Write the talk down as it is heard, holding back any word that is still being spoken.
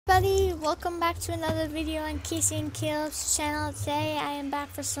welcome back to another video on Casey and Caleb's channel. Today I am back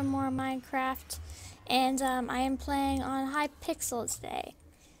for some more Minecraft, and I am playing on Hypixel today.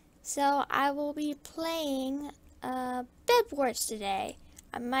 So I will be playing Bedwars today.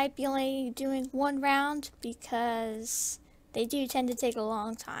 I might be only doing one round because they do tend to take a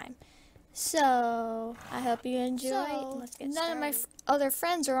long time. So I hope you enjoy. Let's get started. None of my other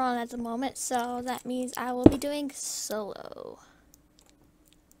friends are on at the moment, so that means I will be doing solo.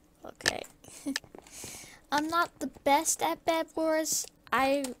 Okay. I'm not the best at Bedwars.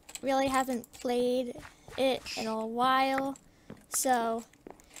 I really haven't played it in a while. So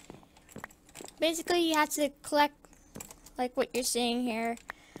basically you have to collect like what you're seeing here.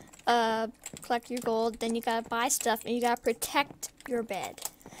 Collect your gold, then you gotta buy stuff and you gotta protect your bed.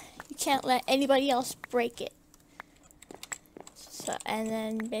 You can't let anybody else break it. So, and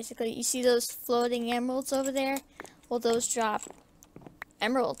then basically you see those floating emeralds over there? Well, those drop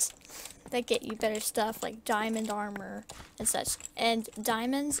emeralds that get you better stuff like diamond armor and such. And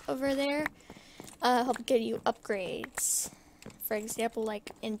diamonds over there help get you upgrades. For example, like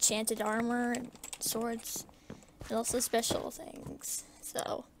enchanted armor and swords, and also special things.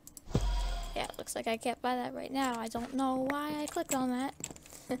 So yeah, it looks like I can't buy that right now. I don't know why I clicked on that.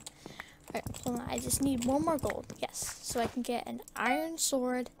 Alright, hold on. I just need one more gold. Yes, so I can get an iron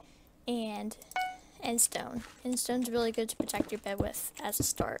sword and stone. And stone's really good to protect your bed with as a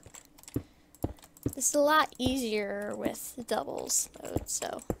start. This is a lot easier with the doubles mode,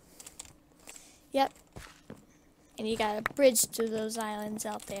 so yep. And you got a bridge to those islands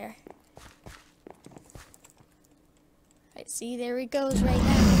out there. Alright, see, there he goes right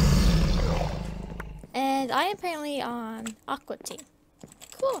now. And I am apparently on Aqua team.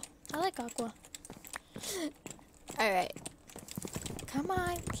 Cool. I like Aqua. Alright. Come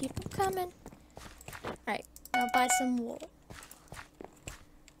on, keep them coming. Alright, now buy some wool.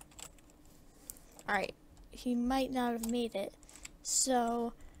 Alright, he might not have made it,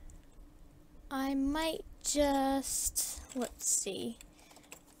 so I might just, let's see,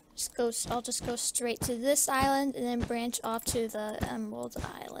 I'll just go straight to this island and then branch off to the Emerald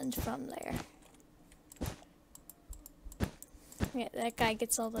Island from there. Yeah, that guy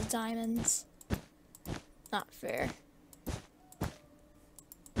gets all the diamonds. Not fair.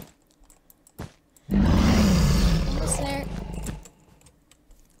 Almost there.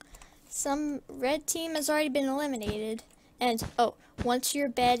 Some red team has already been eliminated. And, oh, once your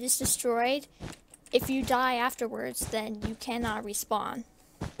bed is destroyed, if you die afterwards, then you cannot respawn.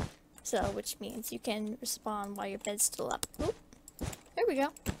 So, which means you can respawn while your bed's still up. Oop. There we go.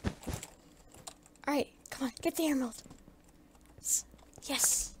 Alright, come on, get the emerald.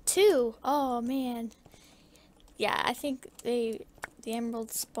 Yes, 2. Oh man. Yeah, I think the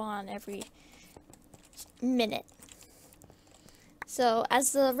emeralds spawn every minute. So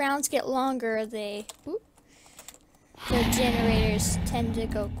as the rounds get longer, the generators tend to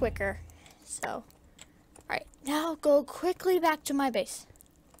go quicker. So, alright, now go quickly back to my base.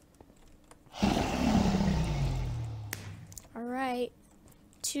 Alright,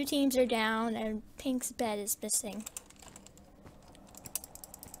 2 teams are down and Pink's bed is missing.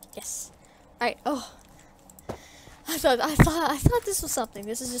 Yes. Alright, oh. I thought this was something.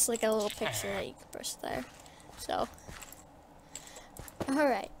 This is just like a little picture that you can push there. So.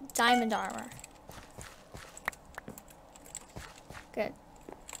 Alright, diamond armor. Good.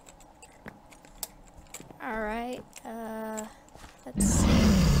 Alright, let's see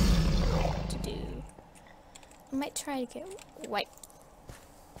what to do. I might try to get white.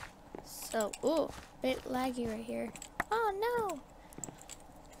 So, ooh, bit laggy right here. Oh no!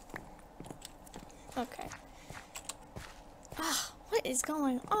 Okay. Ah, what is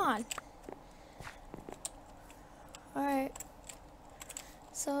going on? Alright.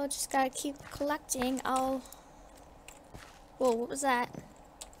 So, just gotta keep collecting. Whoa, what was that?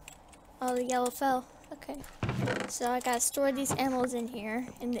 Oh, the yellow fell. Okay. So, I gotta store these emeralds in here,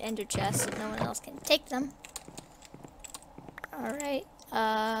 in the ender chest, so no one else can take them. Alright.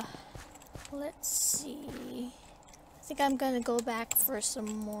 Let's see. I think I'm gonna go back for some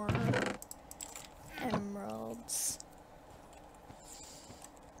more emeralds.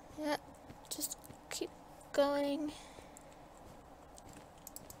 Yeah, just keep going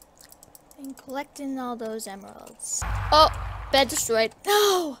and collecting all those emeralds. Oh, bed destroyed.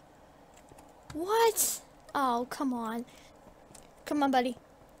 No! What? Oh, come on. Come on, buddy.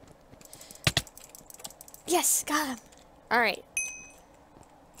 Yes, got him. Alright.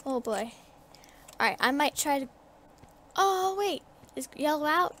 Oh boy. Alright, I might try to... Oh, wait. Is yellow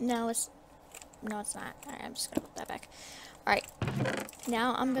out? No, it's not. Alright, I'm just gonna put that back. Alright.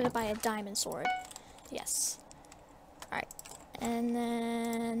 Now I'm gonna buy a diamond sword. Yes. Alright. And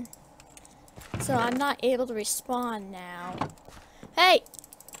then So I'm not able to respawn now. Hey!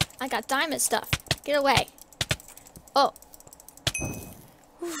 I got diamond stuff. Get away. Oh.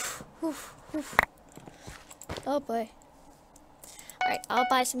 Oof, oof, oof. Oh boy. Alright, I'll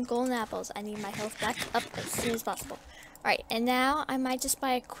buy some golden apples. I need my health back up as soon as possible. Alright, and now I might just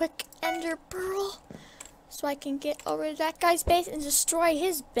buy a quick ender pearl so I can get over to that guy's base and destroy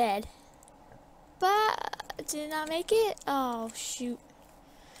his bed. But did not make it? Oh shoot.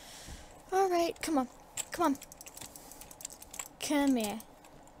 Alright, come on. Come on. Come here.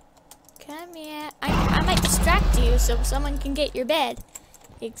 Come here. I might distract you so someone can get your bed.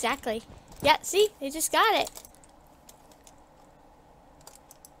 Exactly. Yeah, see? They just got it.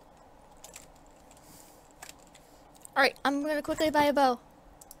 Alright, I'm gonna quickly buy a bow.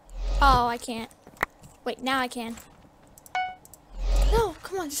 Oh, I can't. Wait, now I can. No,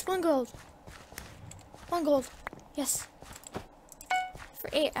 come on, just 1 gold. 1 gold. Yes. For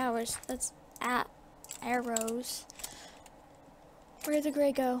 8 hours. That's arrows. Where'd the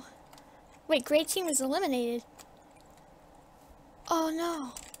gray go? Wait, gray team is eliminated. Oh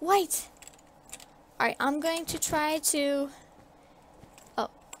no. White. Alright, I'm going to try to...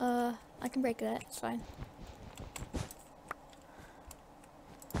 Oh, I can break that. It's fine.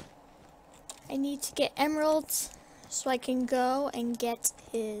 I need to get emeralds so I can go and get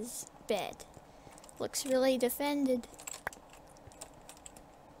his bed. Looks really defended.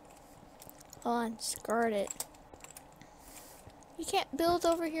 Hold on, discard it. You can't build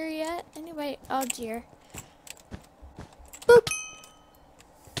over here yet? Anybody? Oh dear. Boop!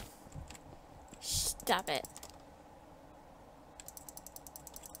 Stop it.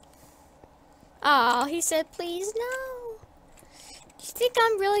 Oh, he said please no. You think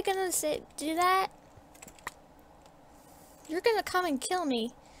I'm really gonna do that? You're gonna come and kill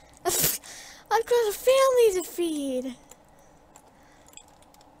me. I've got a family to feed.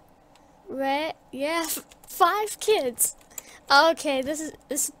 Right? Yeah, 5 kids. Okay, this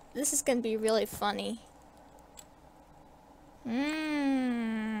is gonna be really funny.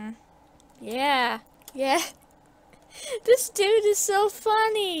 Yeah. This dude is so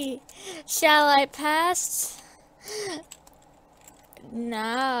funny. Shall I pass?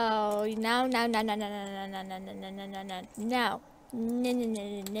 No.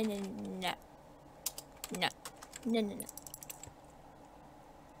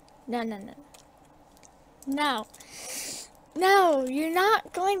 No. No, you're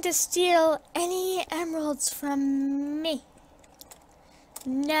not going to steal any emeralds from me.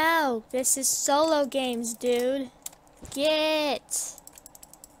 No, this is solo games, dude. Get.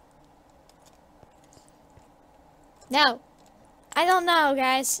 No. I don't know,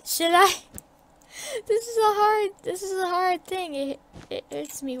 guys. Should I? This is a hard thing. It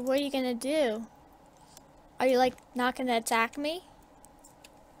hurts me. What are you gonna do? Are you like not gonna attack me?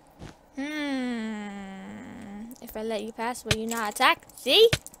 If I let you pass, will you not attack? See?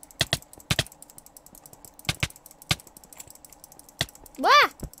 Wah!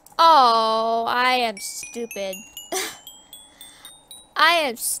 Oh, I am stupid. I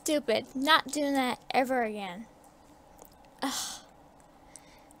am stupid. Not doing that ever again. Ugh.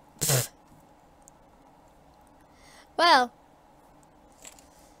 Well.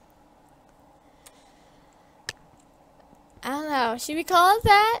 I don't know. Should we call it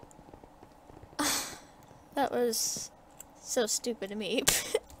that? That was so stupid of me.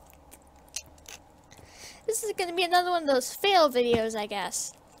 This is gonna be another one of those fail videos, I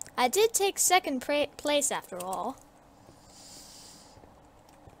guess. I did take second place after all.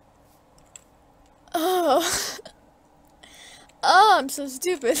 Oh. Oh, I'm so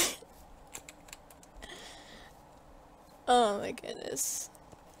stupid. Oh my goodness.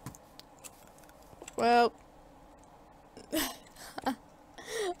 Well.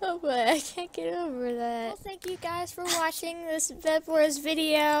 Oh boy, I can't get over that. Well, thank you guys for watching this Bedwars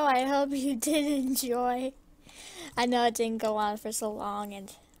video. I hope you did enjoy. I know it didn't go on for so long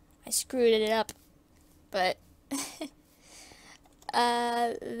and I screwed it up. But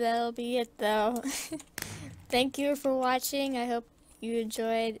that'll be it though. Thank you for watching. I hope you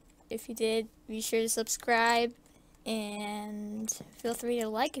enjoyed. If you did, be sure to subscribe and feel free to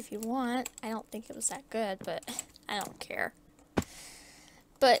like if you want. I don't think it was that good, but I don't care.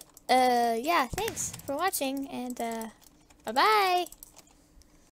 But yeah, thanks for watching and bye-bye.